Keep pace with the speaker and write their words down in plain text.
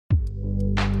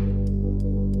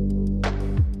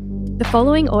The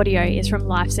following audio is from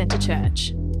Life Centre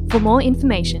Church. For more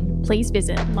information, please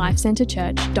visit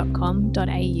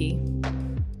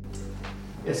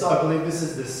lifecentrechurch.com.au. Yes, I believe this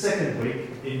is the second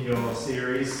week in your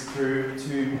series through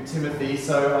to Timothy,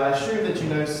 so I assume that you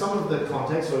know some of the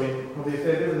context, or probably a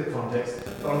fair bit of the context,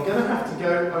 but I'm going to have to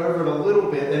go over it a little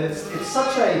bit, and it's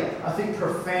such a, I think,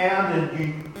 profound and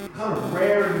kind of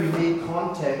rare and unique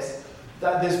context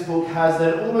that this book has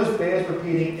that it almost bears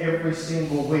repeating every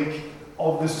single week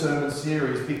of the sermon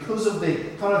series because of the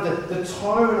kind of the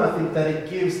tone, I think, that it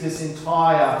gives this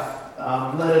entire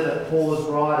letter that Paul is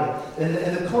writing.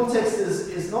 And the context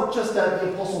is not just that the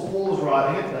Apostle Paul is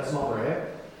writing it, that's not rare.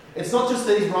 It's not just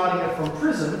that he's writing it from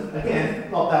prison,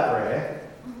 again, not that rare,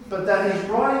 but that he's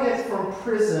writing it from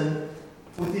prison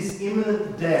with this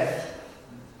imminent death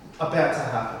about to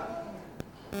happen.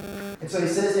 And so he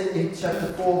says in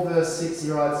chapter 4, verse 6, he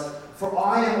writes, "For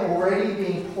I am already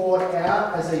being poured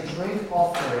out as a drink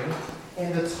offering,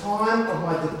 and the time of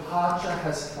my departure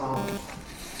has come."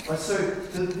 Right, so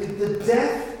the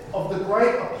death of the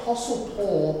great Apostle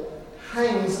Paul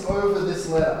hangs over this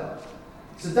letter.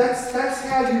 So that's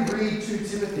how you read 2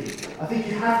 Timothy. I think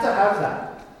you have to have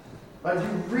that. Right?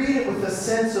 You read it with a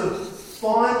sense of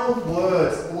final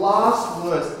words, last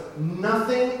words.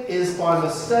 Nothing is by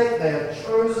mistake. They are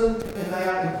chosen and they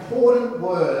are important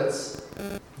words.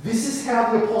 This is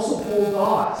how the Apostle Paul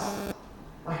dies.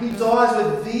 He dies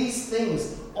with these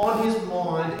things on his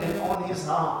mind and on his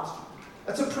heart.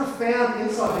 That's a profound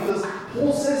insight because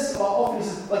Paul says, often he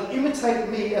says, imitate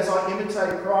me as I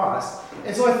imitate Christ.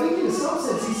 And so I think in some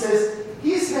sense he says,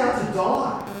 here's how to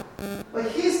die.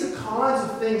 Here's the kinds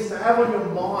of things to have on your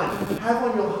mind, have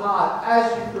on your heart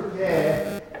as you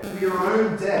prepare for your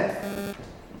own death.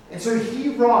 And so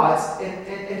he writes,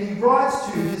 and he writes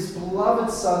to his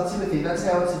beloved son Timothy. That's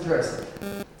how it's addressed.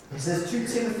 He says, "To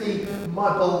Timothy,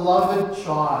 my beloved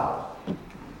child."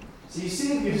 So you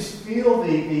see, you just feel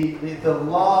the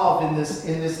love in this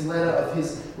letter of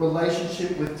his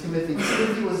relationship with Timothy.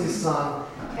 Timothy was his son,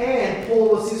 and Paul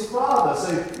was his father.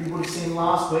 So you would have seen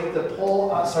last week that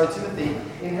Timothy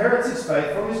inherits his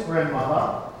faith from his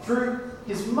grandmother through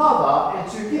his mother and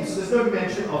to him. So there's no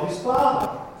mention of his father.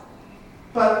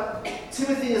 But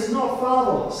Timothy is not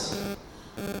fatherless.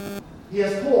 He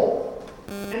has Paul.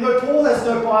 And though Paul has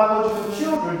no biological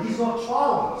children, he's not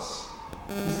childless.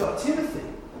 He's got Timothy.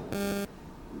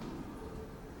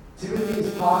 Timothy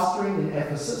is pastoring in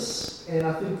Ephesus, and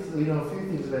I think we know a few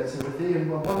things about Timothy, and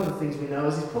one of the things we know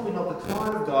is he's probably not the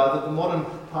kind of guy that the modern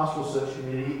pastoral search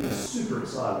community is super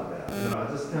excited about. I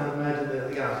just can't imagine that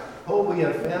they're going, "Oh, we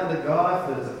have found a guy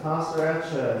to pastor our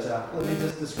church." Let me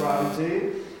just describe him to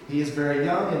you. He is very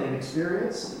young and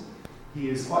inexperienced. He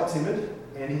is quite timid,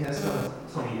 and he has some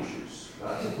tummy issues.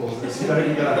 Of course, you've got to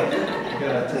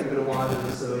take a bit of wine to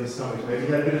settle your stomach. Maybe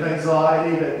you had a bit of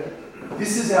anxiety, but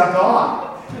this is our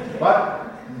guy, right?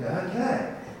 Yeah, okay.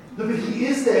 No, but he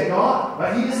is their guy,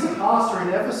 right? He is the pastor in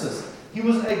Ephesus. He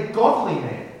was a godly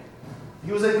man.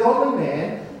 He was a godly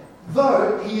man,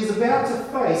 though he is about to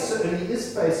face, and he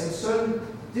is facing certain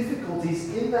difficulties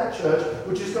in that church,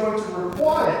 which is going to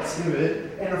require timid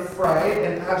and afraid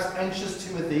and perhaps anxious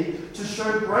Timothy to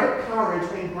show great courage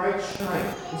and great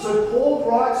strength. And so Paul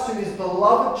writes to his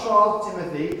beloved child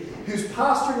Timothy, who's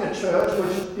pastoring a church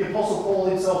which the Apostle Paul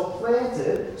himself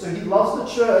planted. So he loves the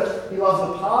church, he loves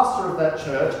the pastor of that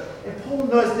church, and Paul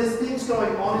knows there's things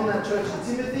going on in that church. And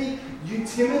Timothy,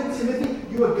 Timothy,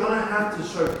 you are going to have to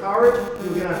show courage,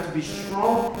 you're going to have to be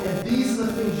strong, and these are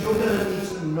the things you're going to need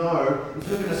to know if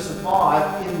you're going to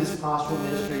survive in this pastoral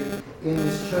ministry, in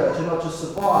this church, and not just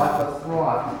survive, but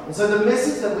thrive. And so the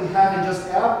message that we have in just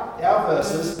our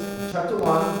verses, chapter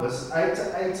 1, verses 8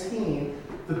 to 18,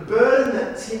 the burden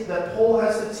that Paul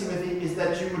has for Timothy is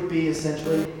that you would be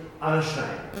essentially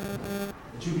unashamed.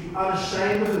 That you would be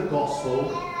unashamed of the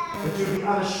gospel, that you would be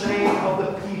unashamed of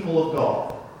the people of God,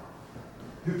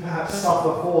 who perhaps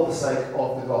suffer for the sake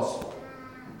of the gospel.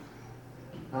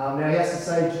 Now he has to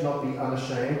say, do not be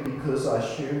unashamed, because I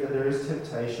assume that there is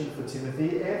temptation for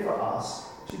Timothy and for us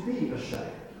to be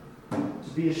ashamed.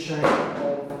 To be ashamed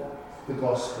of the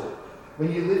gospel.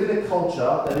 When you live in a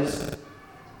culture that is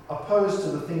opposed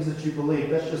to the things that you believe,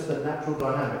 that's just the natural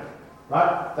dynamic.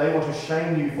 Right? They want to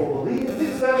shame you for believing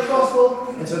things about the gospel,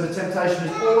 and so the temptation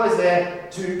is always there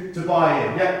to buy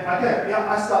in.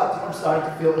 I'm starting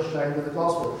to feel ashamed of the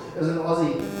gospel. There's an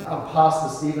Aussie pastor,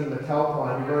 Stephen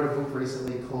McAlpine, who wrote a book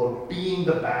recently called Being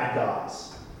the Bad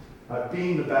Guys.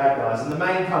 being the bad guys. And the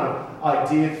main kind of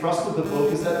idea, thrust of the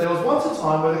book, is that there was once a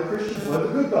time where the Christians were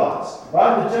the good guys.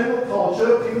 Right? In the general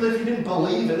culture, even if you didn't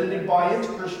believe it and didn't buy into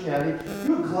Christianity,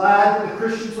 you were glad that the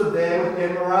Christians were there with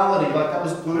their morality, like that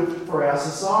was good for our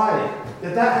society.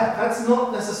 That's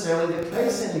not necessarily the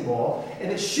case anymore,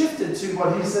 and it shifted to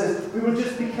what he says, we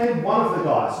just became one of the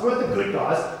guys. We weren't the good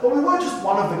guys, but we weren't just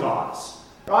one of the guys.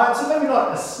 Right? So maybe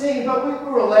not a sting, but we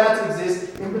were allowed to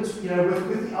exist in between,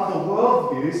 with the other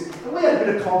worldviews, and we had a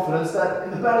bit of confidence that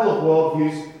in the battle of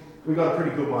worldviews, we got a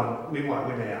pretty good one. We might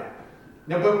win out.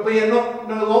 Now, but we are no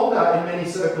longer in many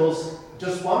circles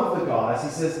just one of the guys. He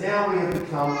says now we have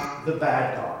become the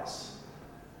bad guys.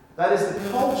 That is, the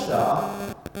culture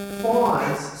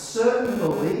finds certain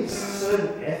beliefs,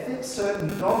 certain ethics,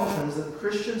 certain doctrines that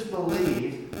Christians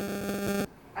believe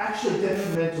actually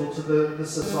detrimental to the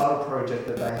societal project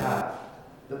that they have.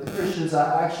 That the Christians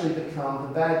are actually become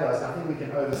the bad guys. I think we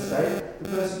can overstate the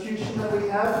persecution that we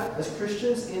have as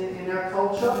Christians in our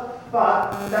culture,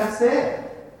 but that's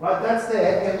there. Right? That's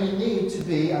there, and we need to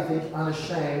be, I think,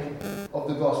 unashamed of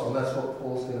the gospel. That's what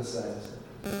Paul's going to say.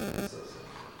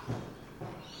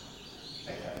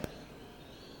 Okay.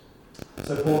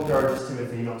 So Paul encourages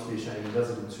Timothy not to be ashamed. He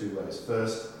does it in two ways.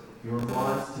 First, he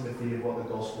reminds Timothy of what the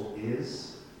gospel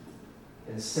is.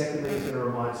 And secondly, he's going to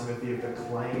remind Timothy of the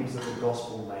claims that the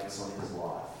gospel makes on his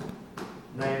life.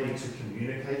 Namely, to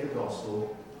communicate the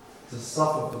gospel, to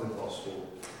suffer for the gospel,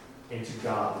 and to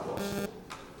guard the gospel.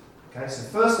 Okay, so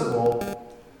first of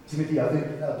all, Timothy, I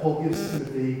think Paul gives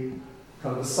Timothy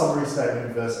kind of a summary statement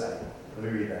in verse 8.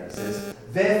 Let me read that. It says,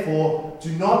 "Therefore,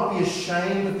 do not be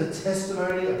ashamed of the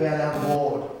testimony about our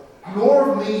Lord, nor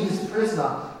of me, his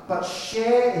prisoner, but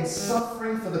share in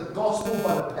suffering for the gospel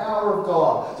by the power of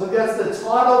God." So that's the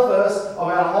title verse of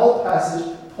our whole passage.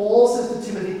 Paul says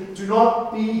to Timothy, do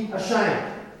not be ashamed.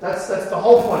 That's the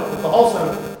whole point of the whole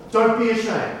sermon. Don't be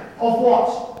ashamed. Of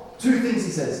what? Two things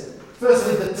he says.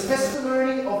 Firstly, the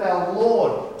testimony of our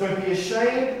Lord. Don't be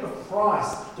ashamed of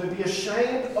Christ. Don't be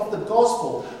ashamed of the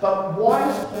gospel. But why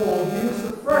does Paul use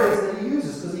the phrase that he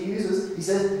uses?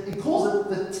 Because he calls it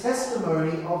the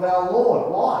testimony of our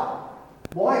Lord. Why?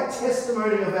 Why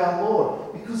testimony of our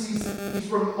Lord? Because he's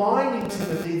reminding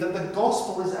Timothy that the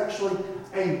gospel is actually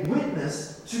a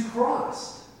witness to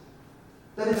Christ.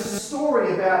 That it's a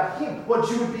story about him. What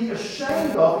you would be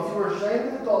ashamed of, if you were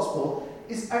ashamed of the gospel,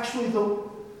 is actually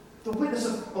the witness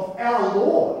of our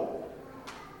Lord.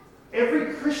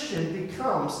 Every Christian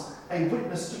becomes a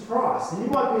witness to Christ. And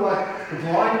you might be like the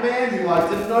blind man who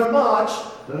didn't know much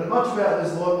about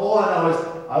this Lord. All I know is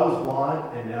I was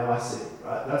blind and now I see.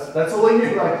 Right? That's all he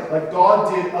knew. Like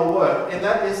God did a work. And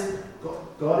that is,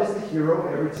 God is the hero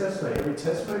of every testimony. Every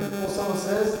testimony before someone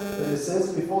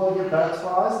says before they get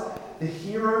baptized, the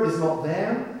hero is not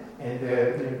them and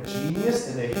their genius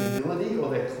and their humility or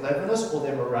their cleverness or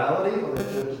their morality or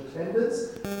their church attendance.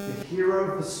 The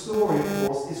hero of the story, of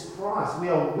course, is Christ. We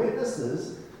are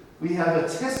witnesses. We have a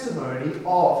testimony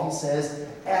of, he says,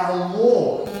 our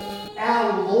Lord.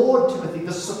 Our Lord, Timothy,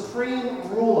 the supreme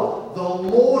ruler, the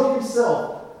Lord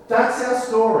himself. That's our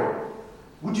story.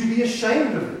 Would you be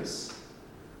ashamed of this?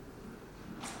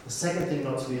 The second thing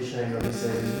not to be ashamed of, he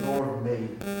says, is nor of me,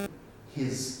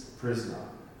 his prisoner.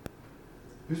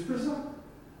 Whose prisoner?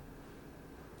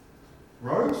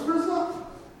 Rome's prisoner?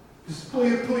 Just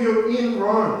you're in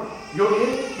Rome.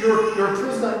 You're a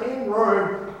prisoner in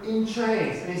Rome in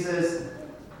chains. And he says,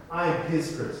 I am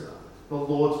his prisoner, the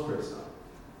Lord's prisoner.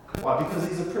 Why? Because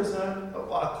he's a prisoner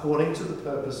according to the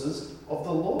purposes of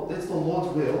the Lord. It's the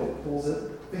Lord's will, Paul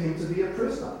says, for him to be a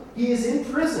prisoner. He is in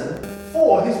prison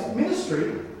for his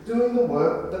ministry, doing the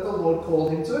work that the Lord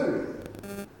called him to.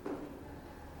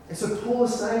 And so Paul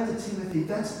is saying to Timothy,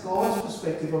 that's God's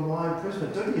perspective on my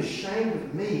imprisonment. Don't be ashamed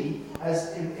of me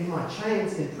as in my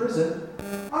chains in prison.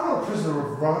 I'm not a prisoner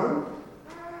of Rome.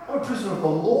 I'm a prisoner of the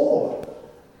Lord.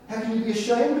 How can you be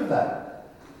ashamed of that?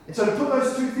 And so to put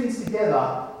those two things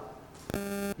together,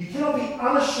 you cannot be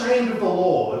unashamed of the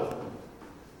Lord.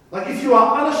 Like if you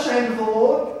are unashamed of the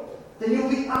Lord, then you'll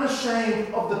be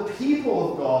unashamed of the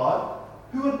people of God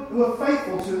who are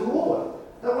faithful to the Lord.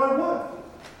 That won't work.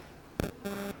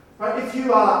 Right? If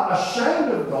you are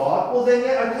ashamed of God, well then,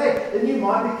 yeah, okay, then you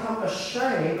might become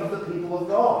ashamed of the people of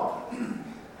God.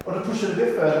 Or to push it a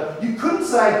bit further, you couldn't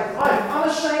say, I am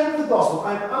unashamed of the gospel,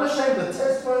 I am unashamed of the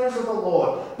testimonies of the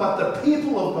Lord, but the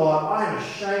people of God I am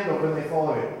ashamed of when they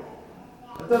follow him.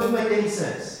 It doesn't make any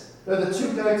sense. Though the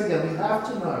two go together, we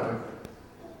have to know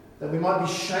that we might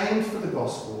be shamed for the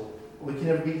gospel, but we can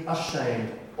never be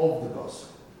ashamed of the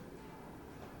gospel.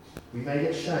 We may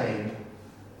get shamed,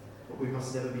 but we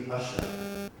must never be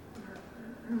ashamed.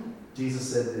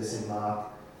 Jesus said this in Mark.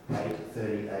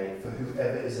 8:38, for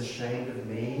whoever is ashamed of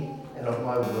me and of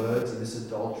my words in this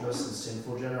adulterous and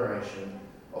sinful generation,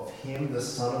 of him the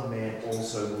Son of Man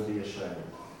also will be ashamed,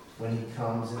 when he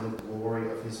comes in the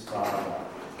glory of his Father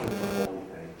with the holy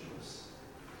angels.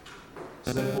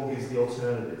 So then Paul gives the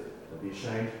alternative. Don't be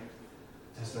ashamed.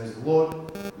 Testimonies of the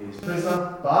Lord, be his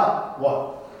prisoner, but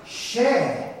what?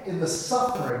 Share in the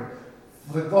suffering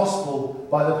for the gospel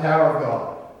by the power of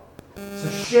God. So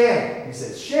share, he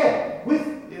says, share with,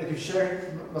 if you're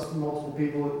sharing, must be multiple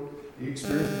people you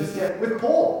experience this, yeah, with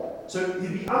Paul. So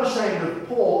he'd be unashamed of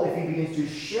Paul if he begins to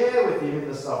share with him in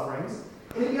the sufferings,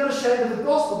 and he'd be unashamed of the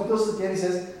gospel because, again, he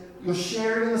says, you're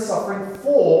sharing in the suffering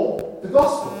for the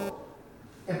gospel.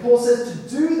 And Paul says to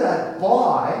do that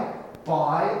by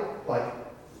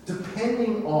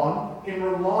depending on, in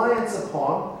reliance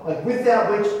upon,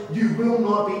 without which you will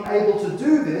not be able to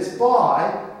do this,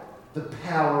 by the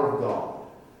power of God.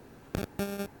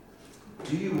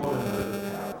 Do you want to know the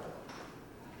power of God?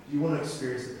 Do you want to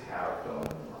experience the power of God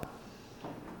in your life?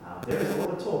 There is a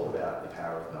lot of talk about the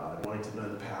power of God and wanting to know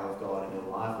the power of God in your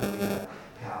life. And we have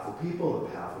powerful people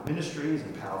and powerful ministries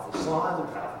and powerful signs and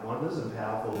powerful wonders and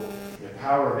powerful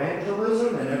power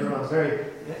evangelism, and everyone's very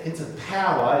into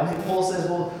power. And then Paul says,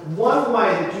 well, one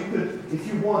way that you could, if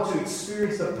you want to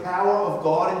experience the power of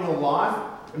God in your life,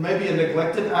 and maybe a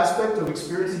neglected aspect of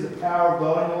experiencing the power of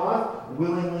God in your life,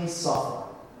 willingly suffer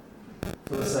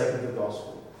for the sake of the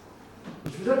gospel.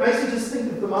 Which makes you just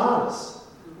think of the martyrs.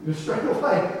 Straight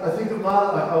away, I think of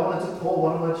martyrs. I wanted to call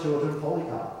one of my children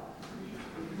Polycarp.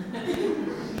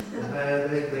 And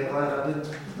they're glad I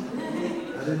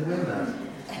didn't win that.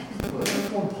 Well,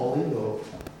 which one, Polly or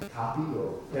Carpy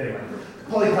or anyway,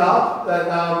 Polycarp. That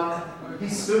he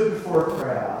stood before a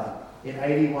crowd in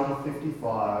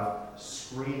 81-55,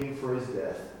 screaming for his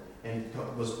death, and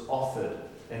was offered,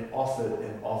 recant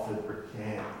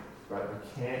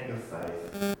your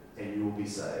faith, and you will be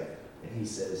saved. And he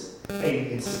says,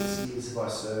 86 years have I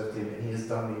served him, and he has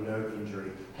done me no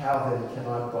injury. How then can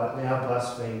I now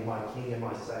blaspheme my King and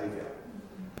my Saviour?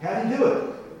 How do you do it?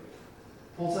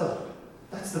 Paul tells you,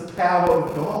 that's the power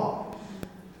of God.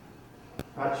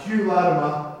 Right, Hugh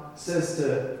Latimer says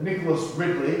to Nicholas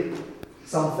Ridley,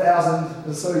 some 1,000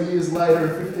 or so years later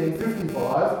in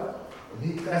 1555,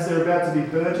 as they're about to be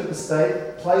burnt at the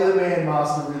stake, play the man,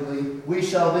 Master Ridley. We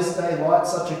shall this day light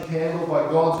such a candle by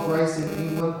God's grace in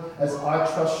England as I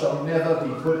trust shall never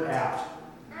be put out.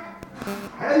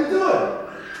 How do you do it?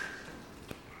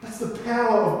 That's the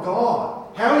power of God.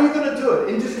 How are you going to do it?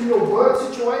 In your work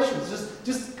situations,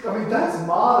 that's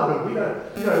martyrdom. We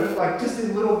don't, just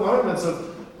in little moments of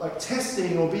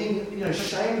testing or being,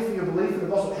 shamed for your belief in the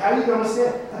gospel. How are you going to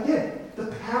stand? Again,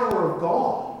 the power of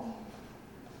God.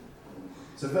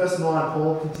 So verse 9,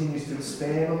 Paul continues to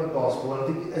expand on the gospel,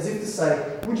 and as if to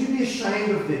say, would you be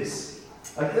ashamed of this?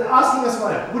 Asking us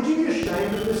right now, would you be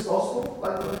ashamed of this gospel?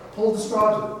 Paul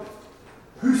describes it.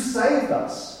 Who saved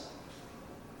us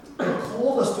and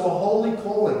called us to a holy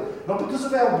calling, not because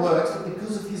of our works, but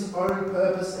because of his own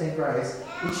purpose and grace,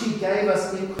 which he gave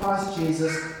us in Christ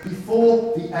Jesus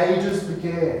before the ages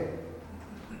began.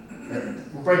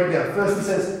 We'll break it down. First he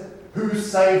says, who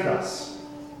saved us?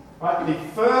 Right? The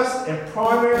first and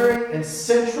primary and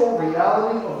central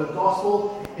reality of the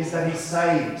gospel is that he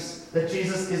saves. That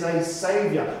Jesus is a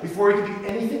saviour before he can be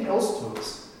anything else to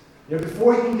us.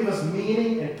 Before he can give us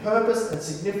meaning and purpose and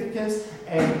significance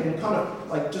and kind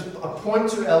of just a point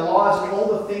to our lives and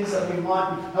all the things that we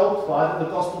might be helped by that the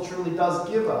gospel truly does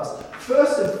give us.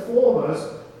 First and foremost,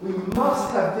 we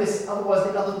must have this, otherwise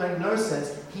the others make no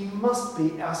sense. He must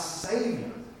be our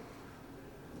saviour.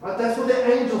 Right? That's what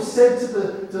the angel said to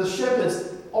the shepherds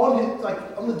on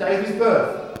the day of his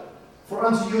birth. For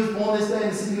unto you is born this day in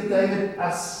the city of David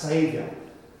a Saviour,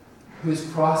 who is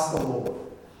Christ the Lord.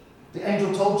 The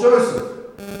angel told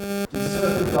Joseph, Jesus'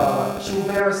 earthly father, she will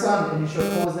bear a son, and you shall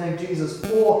call his name Jesus,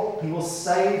 for he will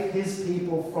save his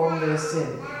people from their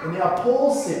sin. And now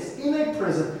Paul sits in a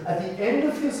prison at the end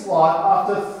of his life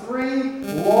after 3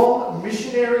 long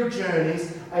missionary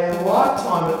journeys, a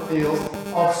lifetime, it feels,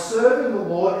 of serving the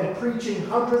Lord and preaching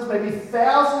hundreds, maybe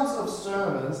thousands of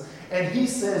sermons. And he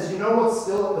says, you know what's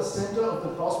still at the center of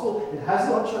the gospel? It has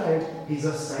not changed. He's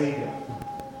a saviour.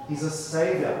 He's a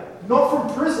saviour. Not from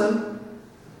prison.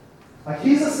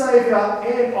 He's a saviour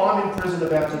and I'm in prison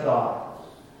about to die.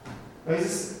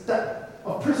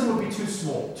 A prison would be too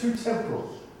small, too temporal.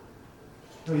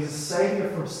 No, he's a saviour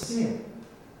from sin.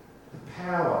 The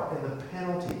power and the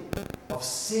penalty of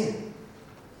sin.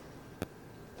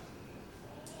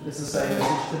 It's the same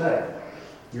message today.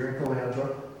 You're in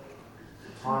Caloundra.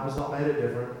 Time has not made it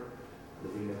different.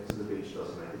 Living next to the beach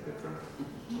doesn't make it different.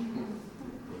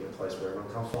 You're going to play place where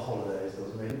everyone comes for holidays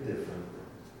doesn't make it different.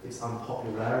 Its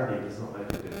unpopularity does not make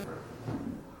it different.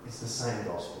 It's the same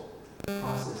gospel.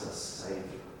 Christ is a Saviour.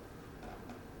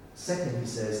 Second, he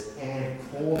says, and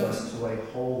called us to a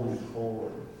holy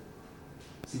calling.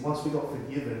 See, once we got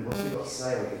forgiven, once we got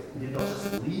saved, he did not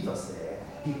just leave us there.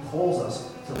 He calls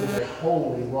us to live a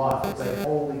holy life. It's a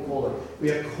holy calling.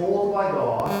 We are called by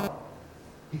God.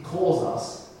 He calls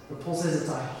us. But Paul says it's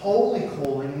a holy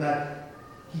calling that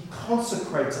he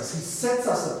consecrates us. He sets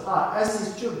us apart as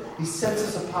his children. He sets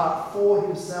us apart for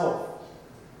himself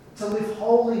to live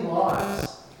holy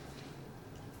lives.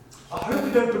 I hope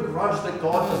we don't begrudge that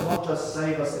God does not just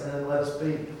save us and then let us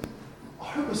be. I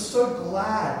hope we're so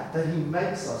glad that he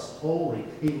makes us holy.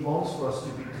 He longs for us to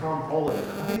become holy.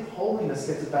 I think holiness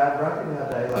gets a bad rap in our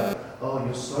day, like, oh,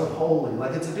 you're so holy.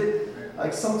 Like, it's a bit,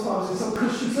 like, sometimes in some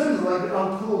Christian circles, like, a bit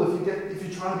uncool if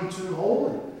you're trying to be too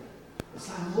holy. It's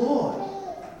like, Lord,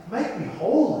 make me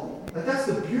holy. Like, that's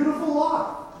the beautiful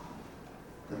life.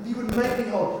 That you would make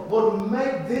me holy. Lord,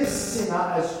 make this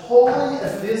sinner as holy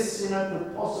as this sinner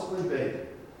could possibly be.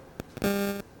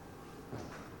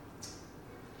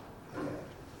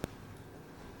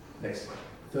 Next one.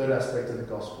 Third aspect of the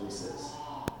gospel, he says,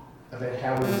 about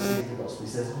how we receive the gospel.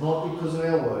 He says, not because of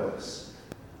our works,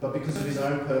 but because of his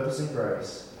own purpose and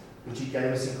grace, which he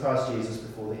gave us in Christ Jesus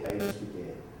before the ages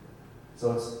began.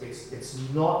 So it's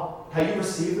not how you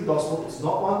receive the gospel. It's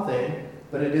not one thing,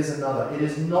 but it is another. It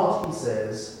is not, he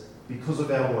says, because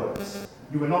of our works.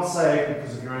 You were not saved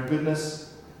because of your own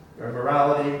goodness, your own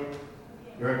morality,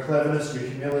 your own cleverness, your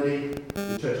humility,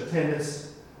 your church attendance,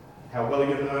 how well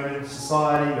you're known in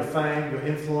society, your fame, your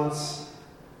influence.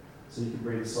 So you can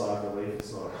breathe a sigh of relief.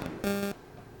 It's not up to you.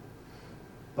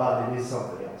 But it is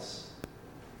something else.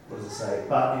 What does it say?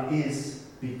 But it is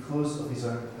because of his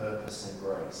own purpose and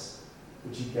grace,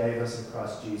 which he gave us in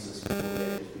Christ Jesus before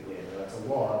the ages began. And that's a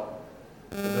lot.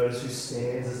 For those who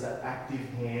stands as the active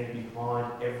hand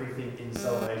behind everything in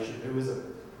salvation, who is it?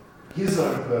 His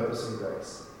own purpose and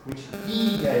grace, which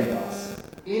he gave us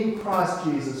in Christ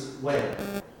Jesus when?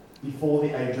 Before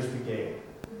the ages began.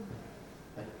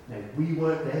 Now, we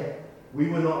weren't there. We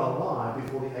were not alive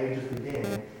before the ages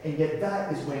began, and yet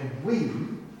that is when we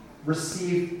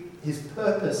received his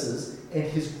purposes and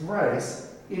his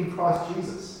grace in Christ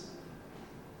Jesus.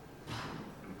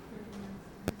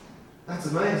 That's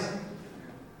amazing.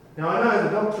 Now, I know the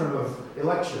doctrine of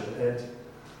election and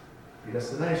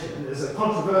predestination is a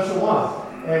controversial one.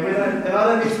 And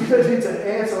I don't expect you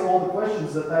to answer all the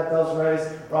questions that does raise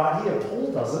right here.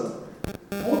 Paul doesn't.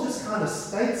 Paul just kind of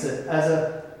states it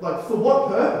as for what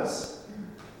purpose?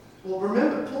 Well,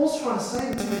 remember, Paul's trying to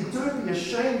say to Timothy, don't be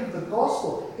ashamed of the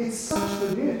gospel. It's such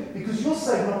good news, because you're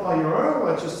saved not by your own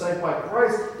works, you're saved by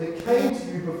grace that came to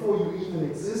you before you even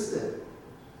existed.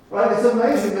 Right? It's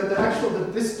amazing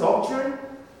that this doctrine,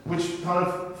 which kind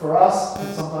of, for us,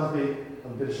 can sometimes be,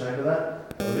 I'm a bit ashamed of that,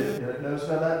 a bit nervous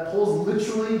about that. Paul's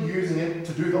literally using it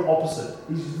to do the opposite.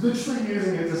 He's literally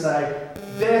using it to say,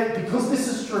 because this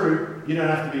is true, you don't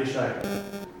have to be ashamed.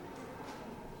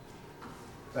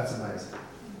 That's amazing.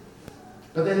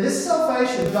 But then this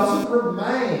salvation doesn't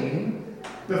remain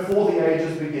before the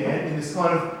ages began in this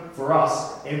kind of, for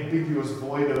us, ambiguous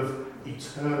void of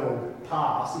eternity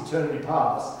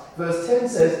past. Verse 10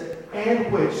 says,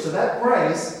 and which, so that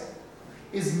grace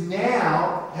has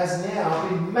now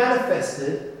been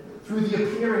manifested through the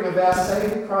appearing of our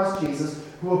Saviour Christ Jesus,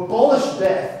 who abolished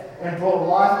death and brought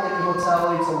life and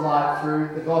immortality to light through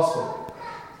the gospel.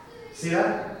 See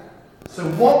that? So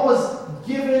what was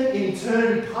given in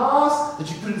eternity past, that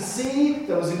you couldn't see,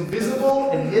 that was invisible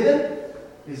and hidden,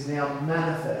 is now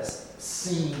manifest,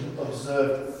 seen,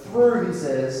 observed through, he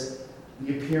says,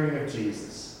 the appearing of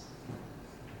Jesus,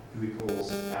 who he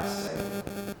calls our Saviour.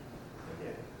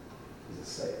 Again, he's a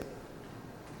Saviour.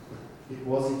 It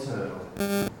was eternal,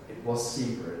 it was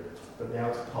secret, but now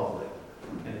it's public,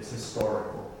 and it's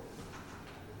historical.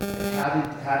 And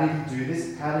how did he do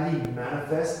this? How did he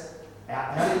manifest?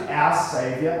 How did our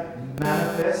Saviour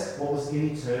manifest what was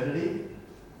in eternity?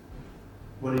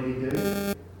 What did he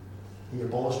do? He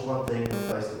abolished one thing and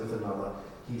replaced it with another.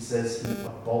 He says he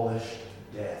abolished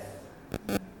death.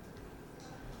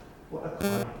 What a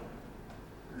claim.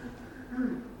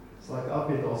 It's like, I've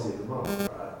been Aussie of the Month,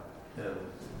 right? And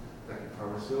back in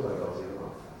primary school, I got Aussie of the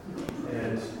Month.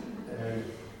 And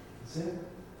that's it.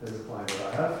 There's a claim that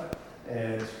I have.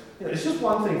 And it's just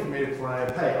one thing for me to claim,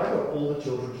 hey, I got all the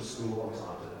children to school on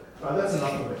time today. Right, that's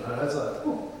enough for me. Right? That's like,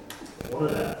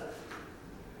 what is that?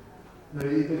 No,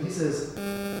 but he says,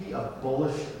 he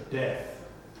abolished death.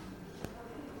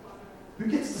 Who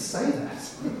gets to say that?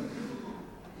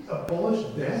 He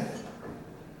abolished death.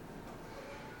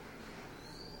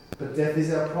 But death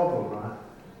is our problem, right?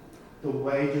 The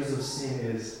wages of sin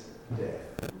is death.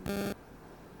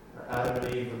 Adam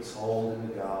and Eve were told in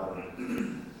the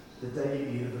garden, the day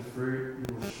you eat of the fruit,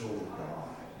 you will surely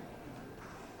die.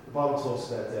 The Bible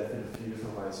talks about death in a few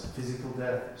different ways. Physical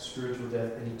death, spiritual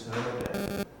death, and eternal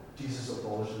death. Jesus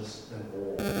abolishes them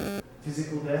all.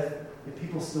 Physical death,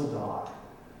 people still die.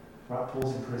 Right?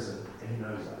 Paul's in prison, and he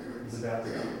knows that. He's about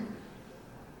to die.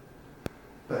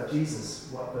 But Jesus,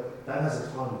 but that has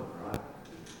a time limit, right?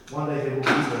 One day there will be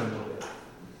no more death.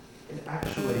 And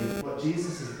actually, what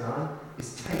Jesus has done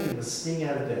is taken the sting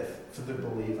out of death for the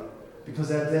believer.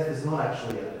 Because our death is not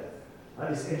actually our death.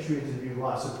 Right? It's entry into new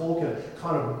life. So Paul can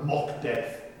kind of mock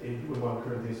death in 1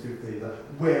 Corinthians 15. Like,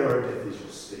 where, O death, is your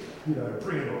sting?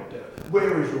 Bring it on, death.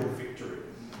 Where is your victory?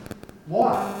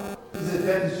 Why? Because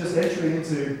death is just entry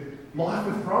into life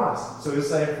with Christ. So he'll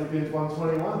say in Philippians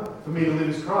 1:21, for me to live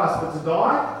is Christ, but to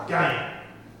die, gain.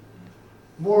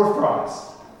 More of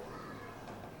Christ.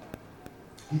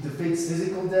 He defeats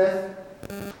physical death.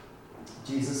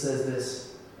 Jesus says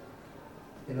this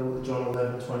in John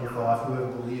 11:25,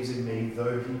 whoever believes in me,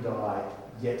 though he die,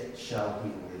 yet shall he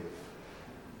live.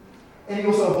 And he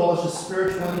also abolishes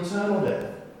spiritual and eternal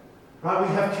death. Right?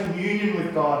 We have communion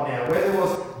with God now. Where there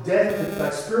was death,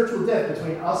 like spiritual death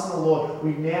between us and the Lord,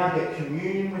 we now get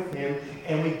communion with him,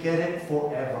 and we get it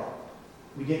forever.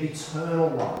 We get eternal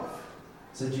life.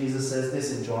 So Jesus says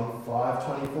this in John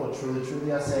 5:24, truly,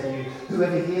 truly I say to you,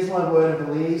 whoever hears my word and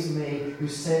believes me who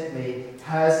sent me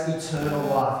has eternal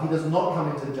life. He does not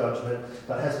come into judgment,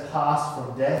 but has passed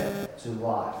from death to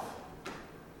life.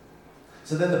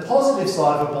 So then the positive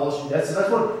side of abolishing death, so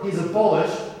that's what he's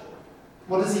abolished.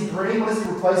 What does he bring? What does he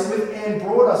replace it with? And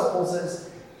brought us, Paul says,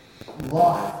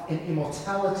 life and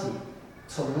immortality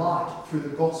to light through the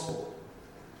gospel.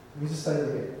 Let me just say that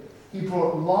again. He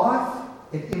brought life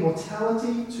and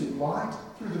immortality to light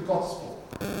through the gospel.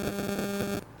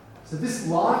 So this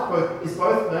life is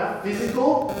both now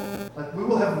physical, like we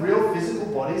will have real physical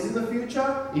bodies in the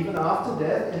future, even after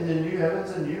death, in the new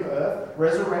heavens and new earth,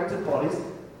 resurrected bodies.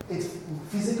 It's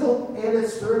physical and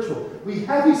it's spiritual. We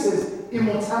have, he says,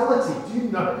 immortality.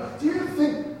 Do you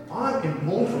think I'm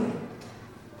immortal?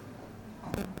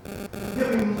 You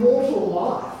have immortal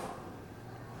life.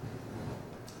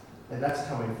 And that's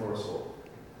coming for us all.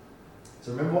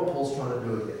 So remember what Paul's trying to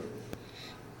do again.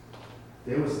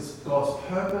 There was this God's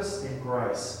purpose and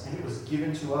grace, and it was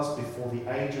given to us before the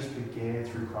ages began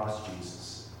through Christ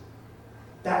Jesus.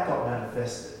 That got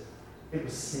manifested. It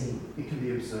was seen. It can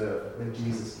be observed when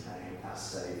Jesus came, our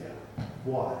Saviour.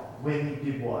 Why? When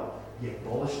he did what? He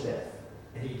abolished death,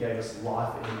 and he gave us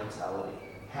life and immortality.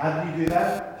 How did he do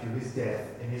that? Through his death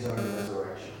and his own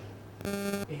resurrection.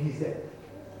 In his death.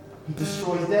 He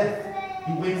destroys death.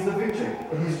 He wins the victory.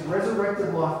 And his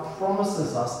resurrected life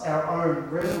promises us our own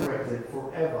resurrected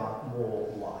forevermore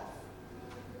life.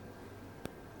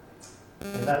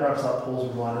 And that wraps up Paul's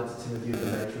reminder to Timothy of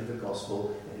the nature of the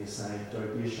gospel, and he's saying,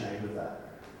 don't be ashamed of that.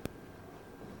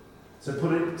 So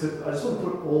I just want to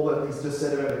put all that he's just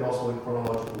said about the gospel in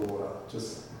chronological order,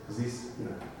 just because he's,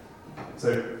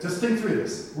 So just think through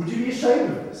this. Would you be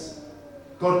ashamed of this?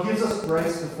 God gives us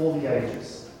grace before the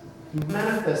ages. He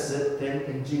manifests it then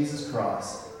in Jesus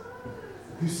Christ,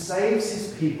 who saves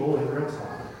his people in real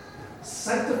time,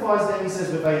 sanctifies them, he says,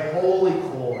 with a holy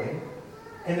calling,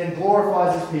 and then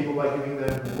glorifies his people by giving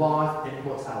them life and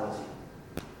immortality.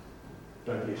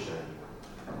 Don't be ashamed.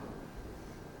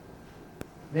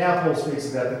 Now Paul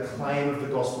speaks about the claim of the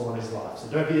gospel in his life. So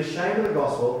don't be ashamed of the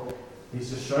gospel. He's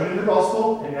just shown you the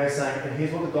gospel, and now he's saying, and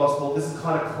here's what the gospel, this is the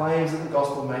kind of claims that the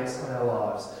gospel makes on our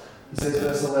lives. He says,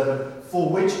 verse 11, for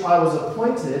which I was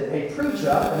appointed a preacher,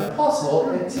 an apostle,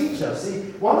 and teacher.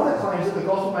 See, one of the claims that the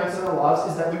gospel makes in our lives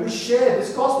is that we would share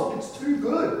this gospel. It's too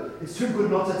good. It's too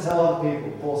good not to tell other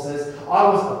people. Paul says, I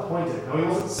was appointed. No, he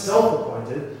wasn't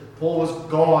self-appointed. Paul was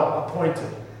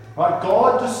God-appointed. Right?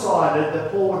 God decided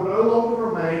that Paul would no longer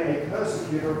remain a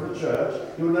persecutor of the church.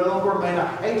 He would no longer remain a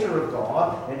hater of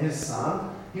God and his Son.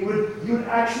 He would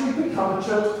actually become a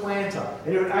church planter.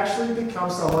 And he would actually become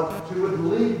someone who would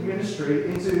lead ministry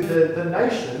into the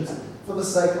nations for the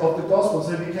sake of the gospel.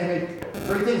 So he became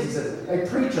three things, he says. A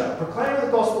preacher, proclaiming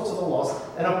the gospel to the lost.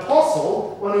 An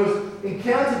apostle, one who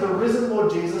encountered the risen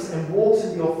Lord Jesus and walked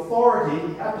in the authority,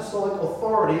 the apostolic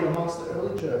authority amongst the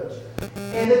early church.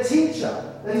 And a teacher.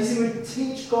 That is, he would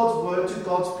teach God's word to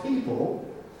God's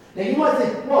people. Now you might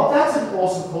think, well, that's an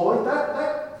awesome calling.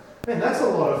 That's a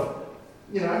lot of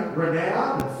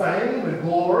renown and fame and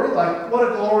glory. Like,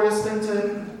 what a glorious thing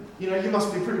to, you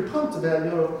must be pretty pumped about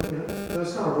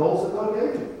those kind of roles that God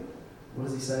gave you. What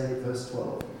does he say in verse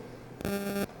 12?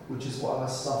 Which is why I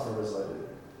suffer as I do.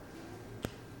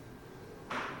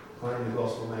 proclaim the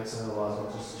gospel makes our lives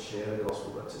not just to share the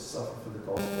gospel, but to suffer for the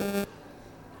gospel.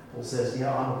 Paul says,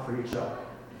 yeah, I'm a preacher,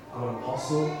 I'm an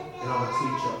apostle, and I'm a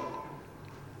teacher.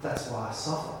 That's why I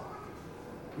suffer.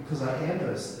 Because I am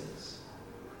those things.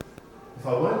 If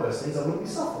I weren't those things, I wouldn't be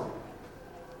suffering.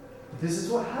 But this is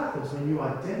what happens when you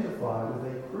identify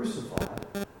with a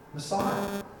crucified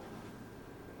Messiah.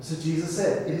 So Jesus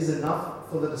said, it is enough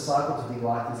for the disciple to be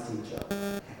like his teacher,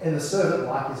 and the servant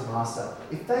like his master.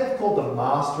 If they have called the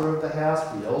master of the house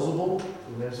Beelzebul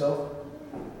in themselves,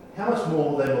 how much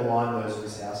more will they malign those of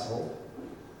his household?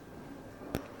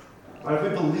 Right,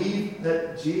 if we believe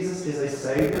that Jesus is a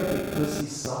Saviour because he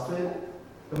suffered,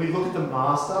 and we look at the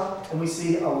Master and we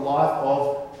see a life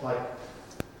of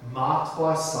marked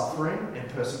by suffering and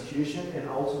persecution and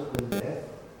ultimately death,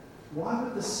 why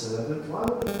would the servant, why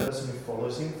would the person who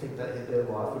follows him think that their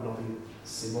life would not be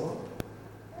similar?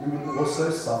 We would also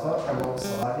suffer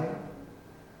alongside him.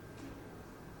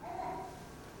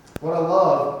 What I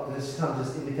love, and this kind of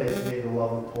just indicates to me the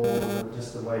love of Paul and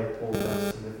just the way Paul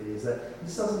loves Timothy, is that he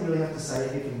just doesn't really have to say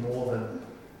anything more than,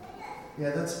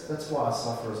 yeah, that's why I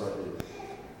suffer as I do.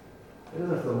 He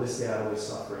doesn't have to list out all his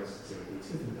sufferings to Timothy.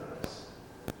 Timothy knows.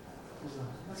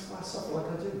 That's why I suffer like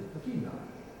I do. Like you know.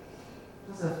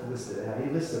 He doesn't have to list it out. He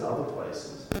listed other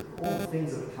places. All the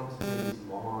things that would come to his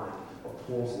mind of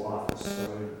Paul's life, the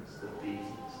stones, the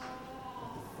beatings,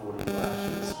 the 40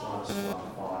 lashes, -1,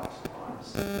 5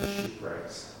 times, the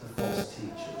shipwrecks, the false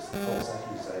teachers, the false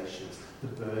accusations, the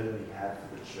burden he had for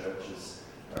the churches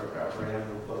around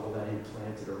the world that he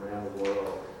planted around the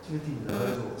world. Timothy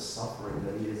knows all the suffering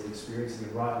that he is experiencing,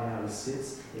 and right now he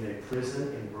sits in a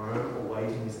prison in Rome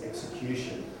awaiting his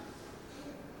execution.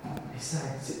 He's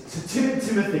saying to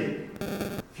Timothy,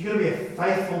 if you're going to be a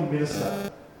faithful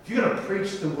minister, if you're going to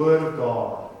preach the word of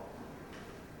God,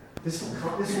 this will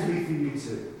be for you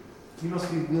too. You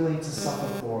must be willing to suffer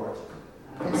for it.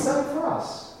 And same for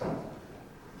us.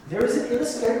 There is an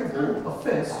inescapable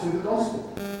offense to the gospel.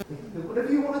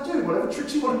 Whatever you want to do, whatever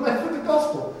tricks you want to make with the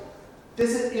gospel,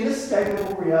 there's an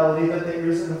inescapable reality that there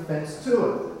is an offense to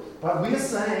it. Right? We are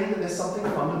saying that there's something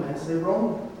fundamentally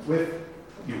wrong with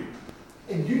you.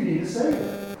 And you need a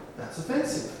Saviour. That's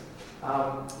offensive.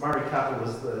 Murray Capel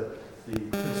was the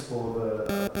principal of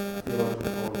a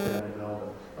theological college down in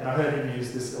Melbourne. And I heard him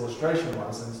use this illustration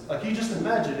once. And you just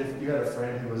imagine if you had a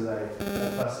friend who was a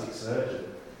plastic surgeon.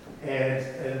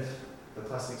 And the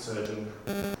plastic surgeon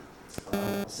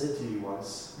said to you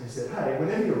once, he said, hey,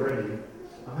 whenever you're ready,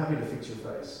 I'm happy to fix your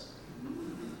face.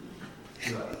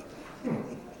 You're like,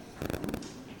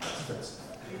 that's offensive.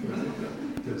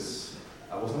 Because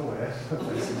I wasn't aware my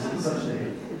face is such a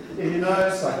need. Yeah, you know,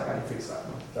 it's like, I can fix that.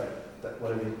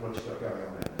 What you got going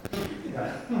on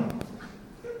there?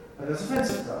 And that's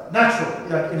offensive, right? Natural,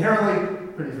 inherently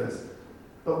pretty offensive.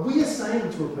 But we are saying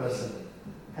to a person,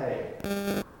 hey,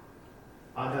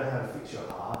 I know how to fix your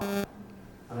heart.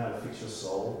 I know how to fix your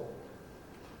soul.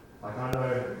 I know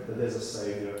that there's a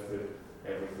Saviour for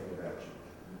everything about you.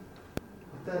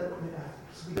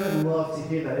 We don't love to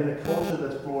hear that in a culture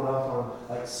that's brought up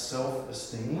on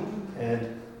self-esteem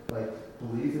and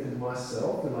believing in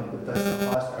myself and that's the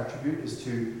highest attribute is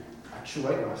to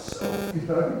actuate myself.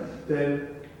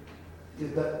 Then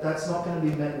that's not going to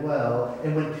be met well.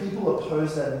 And when people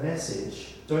oppose that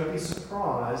message, don't be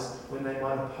surprised when they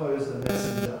might oppose the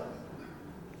messenger.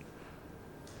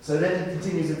 So then he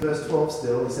continues in verse 12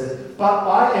 still. He says, but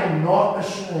I am not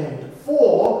ashamed.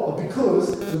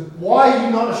 Because, why are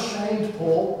you not ashamed,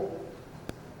 Paul?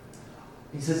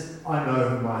 He says, I know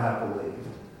whom I have believed.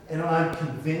 And I am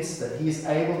convinced that he is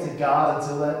able to guard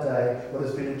until that day what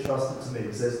has been entrusted to me.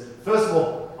 He says, first of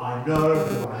all, I know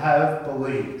whom I have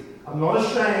believed. I'm not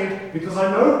ashamed because I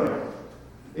know him.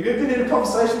 If you've been in a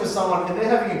conversation with someone and they're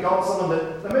having a go at someone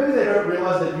that maybe they don't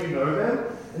realise that you know them,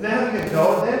 and they're having a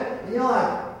go at them, and you're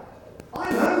like,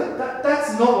 I know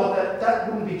that's not what that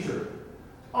wouldn't be true.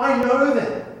 I know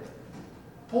them.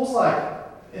 Paul's like,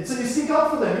 and so you stick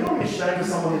up for them. You're not ashamed of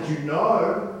someone that you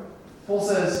know. Paul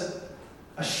says,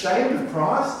 ashamed of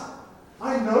Christ?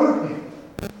 I know him.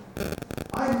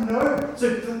 I know.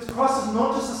 So Christ is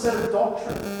not just a set of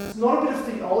doctrine. It's not a bit of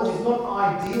theology. It's not an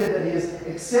idea that he has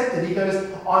accepted. He goes,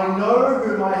 I know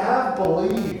whom I have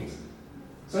believed.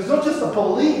 So it's not just a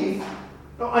belief.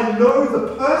 No, I know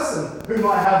the person whom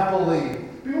I have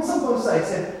believed. People sometimes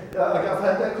say, I've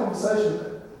had that conversation.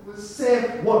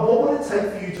 Sam, what would it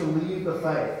take for you to leave the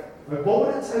faith? What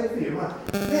would it take for you?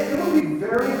 It would be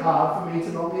very hard for me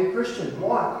to not be a Christian.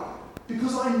 Why?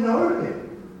 Because I know him.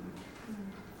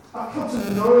 I've come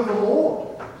to know the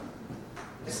Lord.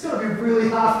 It's going to be really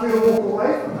hard for me to walk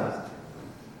away from that.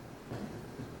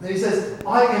 Then he says,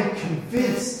 I am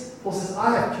convinced Paul says,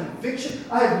 I have conviction,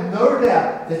 I have no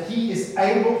doubt that he is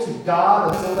able to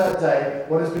guard until that day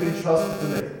what has been entrusted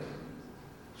to me.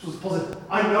 So Paul says,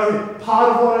 I know him.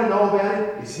 Part of what I know about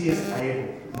him is he is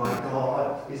able. My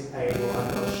God is able. I'm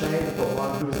not ashamed of the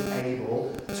one who is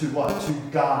able to what? To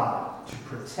guard, to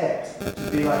protect,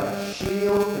 to be like a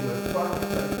shield in the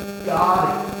front,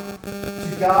 guarding.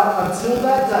 To guard until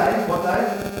that day. What day?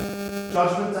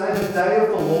 Judgment day, the day of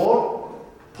the Lord.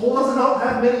 Paul does not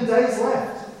have many days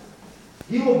left.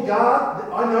 He will guard.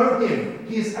 I know him.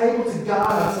 He is able to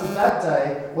guard until that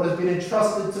day what has been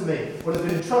entrusted to me. What has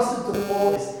been entrusted to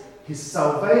Paul is his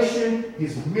salvation,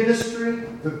 his ministry,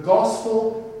 the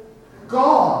gospel.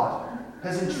 God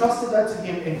has entrusted that to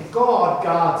him, and God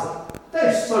guards it.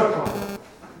 They're so common.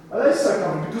 They're so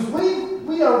common because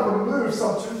we are removed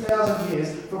some 2,000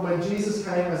 years from when Jesus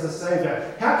came as a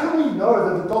Savior. How can we know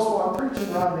that the gospel I'm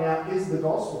preaching right now is the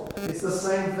gospel? It's the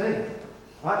same thing.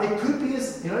 Right? It could be,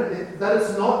 that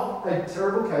it's not a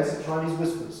terrible case of Chinese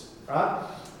whispers. Right?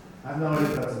 I have no idea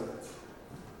if that's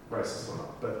racist or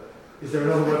not, but is there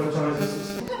another word for Chinese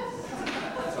whispers?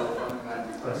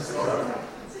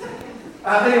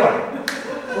 Anyway,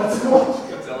 what's it called?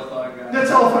 The telephone game. The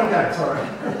telephone game, sorry. I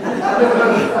never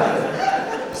heard of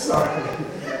that. Sorry.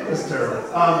 That's terrible.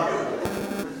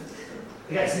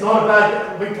 Yeah, it's not a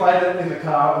bad. We played it in the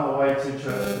car on the way to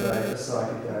church today, just so I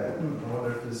could go, I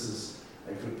wonder if this is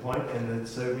a good point. And then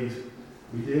so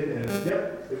we did, and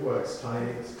yep, it works.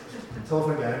 Chinese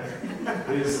telephone game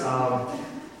is,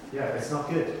 it's not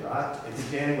good, right?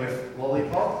 It began with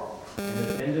lollipop, and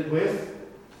it ended with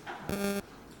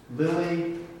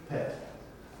Lily Pet.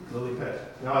 Lily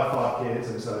Pet. Now I have 5 kids,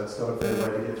 and so it's got a fair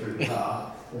way to get through the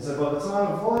car. And so by the time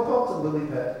of lollipop to Lily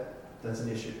Pet, that's an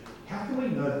issue. How can we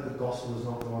know that the gospel has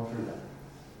not gone through that?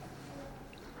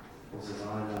 Paul says,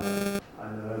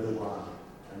 I know the one.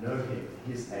 I know him.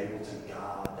 He is able to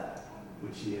guard that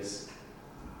which he has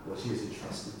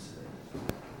entrusted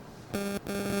to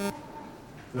me.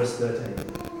 Verse 13.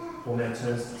 Paul now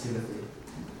turns to Timothy.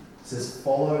 It says,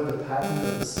 follow the pattern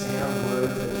of the sound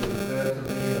words that you have heard from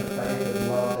me in the faith and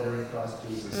love that are in Christ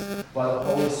Jesus, by the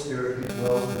Holy Spirit who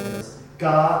dwells within us.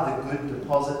 Guard the good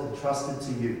deposit entrusted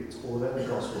to you. It's all about the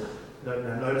gospel.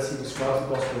 Now notice he describes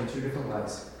the gospel in 2 different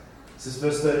ways. It says,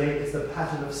 verse 13, it's the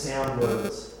pattern of sound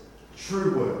words,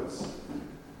 true words,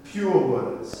 pure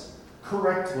words,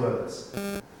 correct words.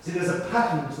 See, there's a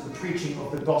pattern to the preaching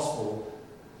of the gospel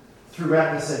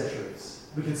throughout the centuries.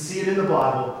 We can see it in the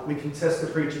Bible. We can test the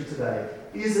preaching today.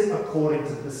 Is it according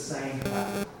to the same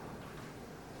pattern?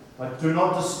 Like, do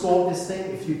not distort this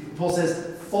thing. Paul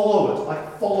says, follow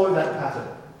it. Follow that pattern.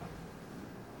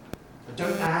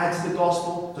 Don't add to the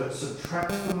gospel. Don't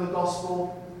subtract from the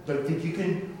gospel. Don't think you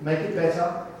can make it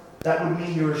better. That would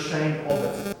mean you're ashamed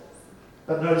of it.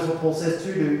 But notice what Paul says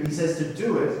to do. He says to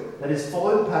do it, that is,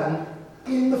 follow the pattern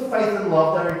in the faith and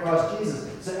love that are in Christ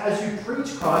Jesus. So as you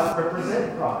preach Christ,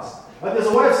 represent Christ. There's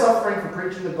a way of suffering for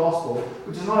preaching the gospel,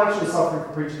 which is not actually suffering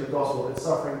for preaching the gospel. It's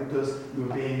suffering because you're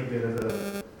being a bit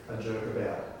of a jerk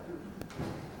about it.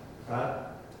 Right?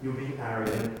 You're being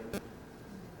arrogant.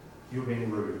 You're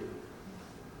being rude.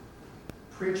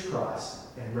 Preach Christ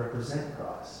and represent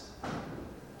Christ.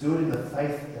 Do it in the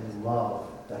faith and love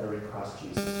that are in Christ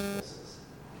Jesus.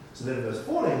 So then in verse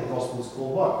 14, the gospel is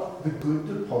called what? The good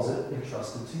deposit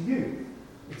entrusted to you.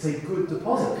 It's a good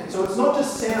deposit. So it's not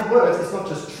just sound words, it's not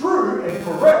just true and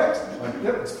correct,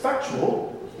 it's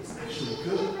factual, it's actually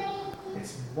good.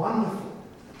 It's wonderful.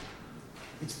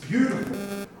 It's beautiful.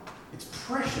 It's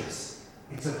precious.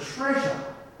 It's a treasure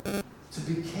to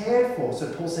be cared for.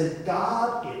 So Paul says,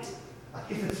 guard it.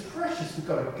 If it's precious, we've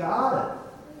got to guard it.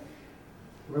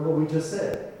 Remember what we just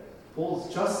said.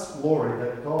 Paul's just glory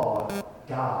that God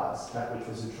guards that which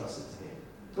was entrusted to him.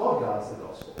 God guards the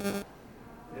gospel.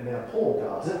 And now Paul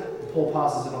guards it. Paul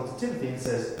passes it on to Timothy and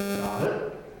says, guard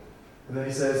it. And then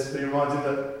he says, he reminds him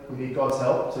that we need God's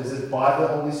help. So he says, by the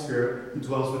Holy Spirit who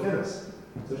dwells within us.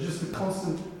 So it's just the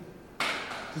constant,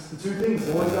 just the two things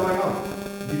always going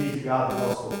on. You need to guard the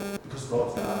gospel because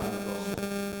God's guarding the gospel.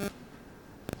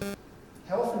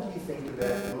 How often do you think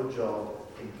about your job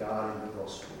in guarding the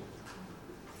gospel?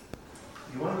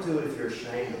 You won't do it if you're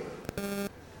ashamed of it.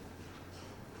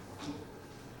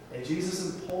 And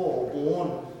Jesus and Paul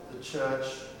warned the church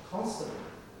constantly,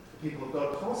 the people of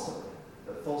God constantly,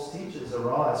 that false teachers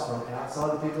arise from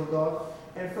outside the people of God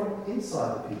and from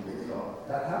inside the people of God.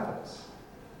 That happens.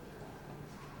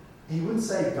 He wouldn't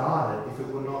say guard it if it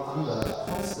were not under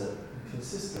constant,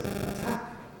 consistent attack.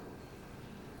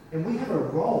 And we have a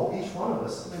role, each one of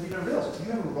us, maybe you don't realize it,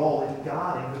 you have a role in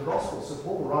guarding the gospel. So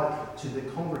Paul will write to the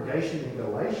congregation in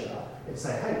Galatia and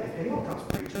say, hey, if anyone comes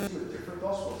preaching to you a different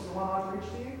gospel to the one I preach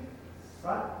to you,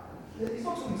 Right? He's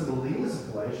not talking to the leaders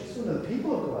of Galatia, he's talking to the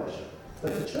people of Galatia,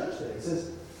 like the church there. He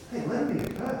says, hey, let them be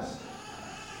accursed.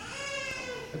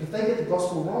 Like if they get the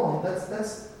gospel wrong,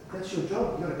 that's your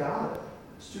job. You've got to guard it.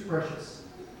 It's too precious.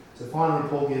 So finally,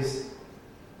 Paul gives,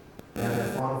 now in the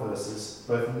final verses,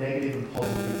 both negative and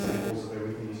positive examples of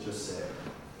everything he's just said.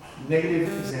 Negative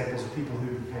examples of people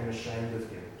who became ashamed of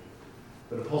him,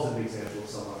 but a positive example of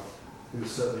someone who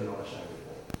is certainly not ashamed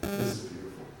of Paul. This is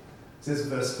beautiful. It says in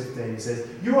verse 15, he says,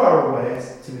 you are aware,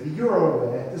 Timothy, you are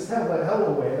aware, just how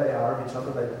aware they are of each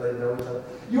other, they know each other.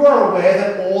 You are aware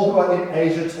that all who are in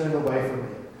Asia turned away from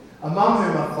me, among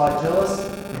whom are Phygelus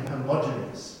and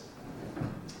Hermogenes.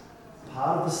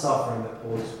 Part of the suffering that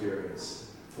Paul experienced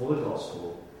for the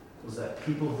gospel was that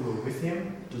people who were with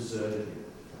him deserted him.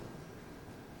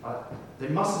 They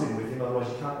must have been with him, otherwise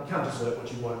you can't desert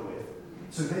what you weren't with.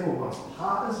 So they were once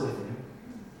partners with him,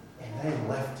 and they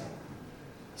left him.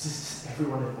 He says,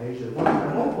 everyone in Asia.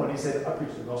 At one point he said, I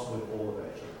preach the gospel in all of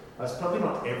Asia. That's probably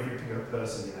not every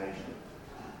person in Asia.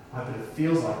 But it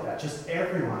feels like that. Just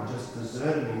everyone just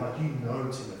deserted me, like you know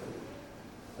Timothy.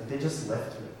 Like they just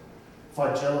left me.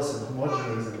 Phygelus and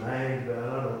Hermogenes are named, but I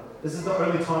don't know. This is the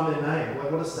only time they're named. Like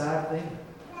what a sad thing.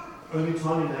 Only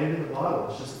time you're named in the Bible.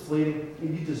 It's just fleeting.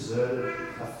 You deserted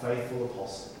a faithful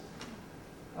apostle.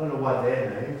 I don't know why they're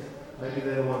named. Maybe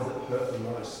they're the ones that hurt the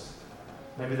most.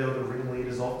 Maybe they were the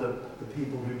ringleaders of the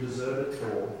people who deserted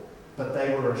Paul. But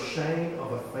they were ashamed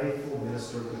of a faithful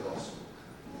minister of the gospel.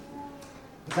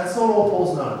 But that's not all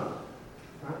Paul's known.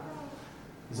 Right?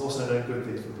 He's also known good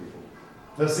things from people.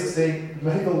 Verse 16,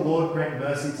 may the Lord grant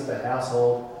mercy to the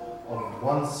household of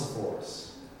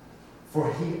Onesiphorus,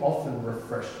 for he often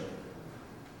refreshed me.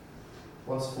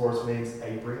 Onesiphorus means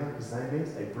a bringer. His name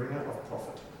means a bringer of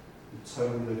profit. He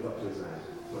totally lived up to his name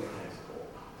when it came to Paul.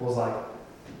 Paul's like,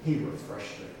 he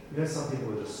refreshed me. You know, some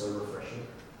people are just so refreshing.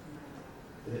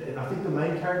 And I think the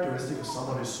main characteristic of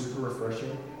someone who's super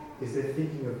refreshing is they're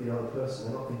thinking of the other person.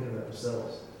 They're not thinking about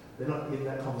themselves. They're not in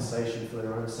that conversation for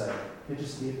their own sake. They're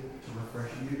just here to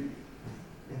refresh you.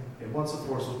 And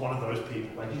Onesiphorus was one of those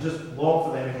people. Like, you just long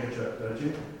for them in your church, don't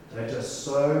you? They're just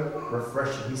so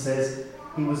refreshing. He says,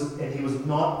 he was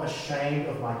not ashamed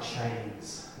of my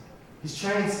chains. His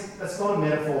chains, that's not a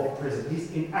metaphor for prison.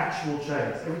 He's in actual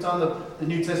chains. Every time the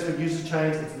New Testament uses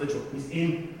chains, it's literal. He's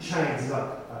in chains. He's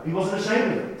like, he wasn't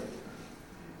ashamed of them.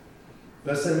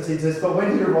 Verse 17 says, but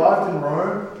when he arrived in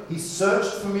Rome, he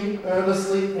searched for me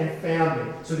earnestly and found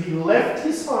me. So he left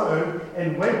his home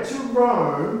and went to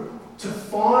Rome to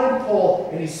find Paul.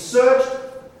 And he searched.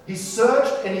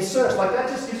 Like, that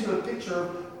just gives you a picture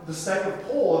of the state of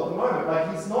Paul at the moment.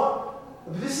 Like,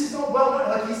 this is not well known.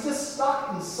 Like, he's just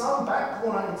stuck in some back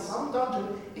corner, in some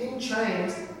dungeon, in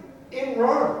chains, in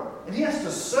Rome. And he has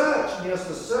to search,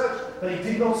 but he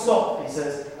did not stop, he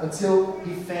says, until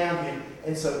he found him.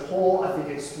 And so Paul, I think,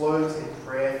 explodes in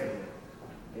prayer for him.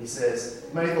 And he says,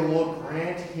 may the Lord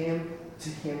grant him to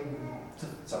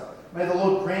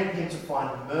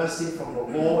find mercy from the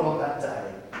Lord on that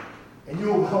day. And you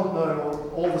will well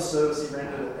know all the service he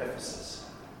rendered at Ephesus.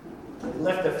 He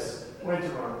left Ephesus, went to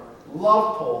Rome,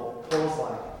 loved Paul. Paul's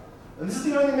like, and this is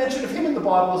the only mention of him in the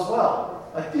Bible as well.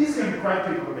 Like, these are great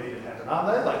people to meet in heaven, aren't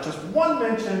they? Like, just one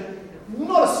mention,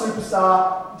 not a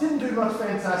superstar, didn't do much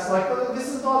fantastic. Like, this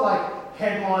is not like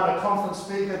headline, a conference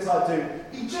speaker type dude.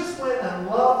 He just went and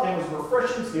loved and was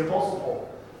refreshing to the Apostle Paul.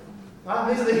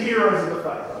 Right? These are the heroes of the faith,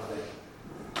 I think.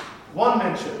 One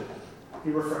mention,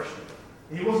 he refreshed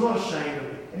me. He was not ashamed of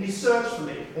me. And he searched for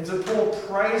me. And so Paul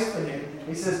prays for him.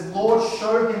 He says, Lord,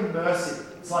 show him mercy.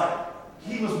 It's like,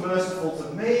 he was merciful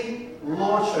to me.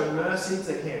 Lord, show mercy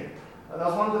to him. And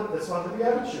that's one of the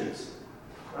Beatitudes.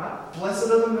 Right?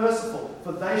 Blessed are the merciful,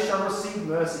 for they shall receive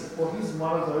mercy. Well, he's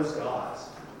one of those guys.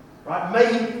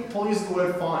 Right? Paul uses the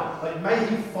word find. Like, may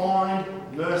he find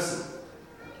mercy.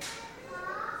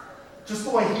 Just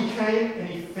the way he came and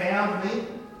he found me,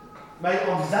 may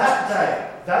on that day,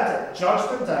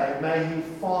 Judgment Day, may he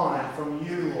find from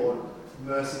you, Lord,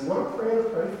 mercy. What a prayer to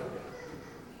pray for him.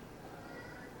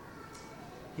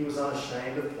 He was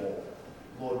unashamed of Paul.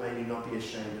 Lord, may you not be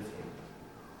ashamed of him.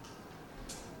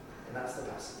 And that's the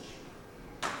passage.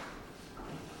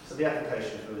 So the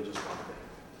application is really just one thing.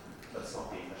 Let's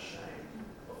not be ashamed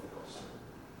of the gospel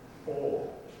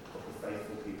or of the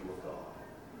faithful people of God.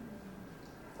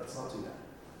 Let's not do that.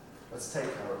 Let's take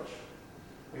courage.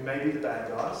 We may be the bad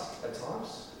guys at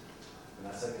times, and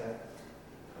that's okay.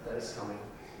 A day is coming.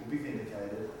 We'll be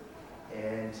vindicated.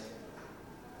 And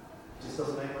it just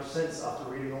doesn't make much sense after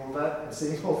reading all of that and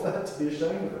seeing all of that to be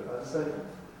ashamed of it. I understand.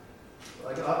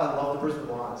 Like, I love the Brisbane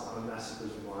Lions. I'm a massive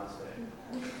Brisbane Lions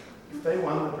fan. If they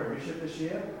won the premiership this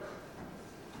year,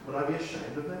 Would I be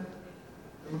ashamed of them?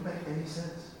 It wouldn't make any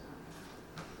sense.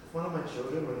 If one of my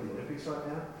children were in the Olympics right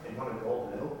now and won a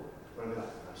gold medal, would I be like,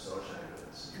 I'm so ashamed of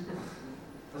this? It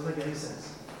doesn't make any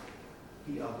sense.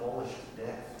 He abolished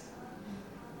death.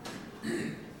 He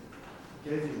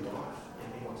gave you life and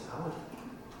immortality.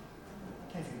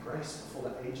 He gave you grace before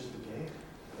the ages began.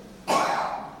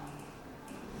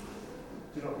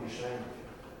 Do not be ashamed of him.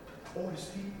 All his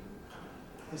people.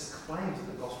 His claims that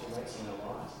the gospel makes in our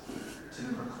lives. To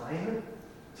proclaim it,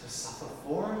 to suffer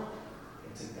for it,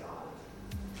 and to guard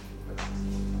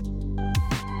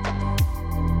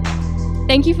it.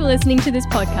 Thank you for listening to this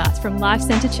podcast from Life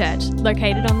Centre Church,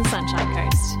 located on the Sunshine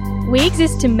Coast. We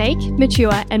exist to make,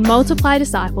 mature, and multiply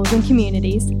disciples and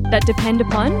communities that depend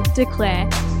upon, declare,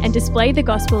 and display the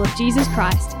gospel of Jesus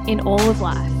Christ in all of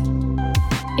life.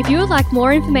 If you would like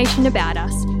more information about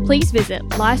us, please visit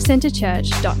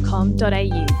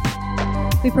lifecentrechurch.com.au.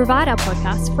 We provide our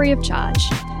podcasts free of charge.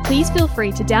 Please feel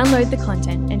free to download the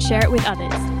content and share it with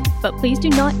others, but please do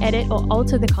not edit or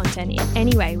alter the content in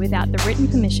any way without the written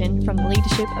permission from the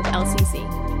leadership of LCC.